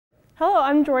Hello,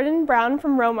 I'm Jordan Brown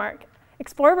from Rowmark.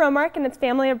 Explore Rowmark and its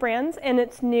family of brands and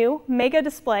its new mega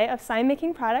display of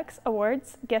sign-making products,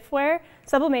 awards, giftware,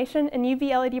 sublimation, and UV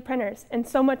LED printers, and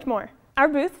so much more. Our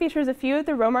booth features a few of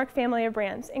the Rowmark family of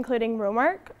brands, including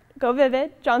Rowmark, Go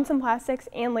Vivid, Johnson Plastics,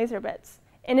 and LaserBits.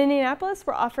 In Indianapolis,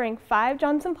 we're offering 5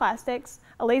 Johnson Plastics,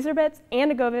 a LaserBits,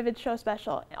 and a Go Vivid show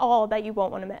special, all that you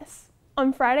won't want to miss.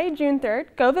 On Friday, June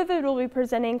 3rd, Go Vivid will be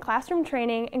presenting classroom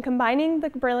training and combining the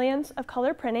brilliance of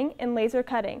color printing and laser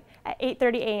cutting at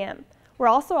 8:30 a.m. We're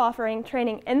also offering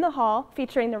training in the hall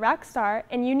featuring the Rack Star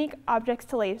and unique objects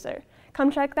to laser.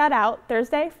 Come check that out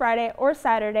Thursday, Friday, or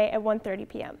Saturday at 1:30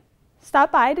 p.m.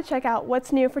 Stop by to check out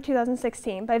what's new for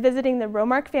 2016 by visiting the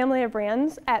Rowmark family of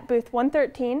brands at booth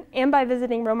 113 and by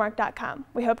visiting rowmark.com.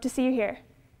 We hope to see you here.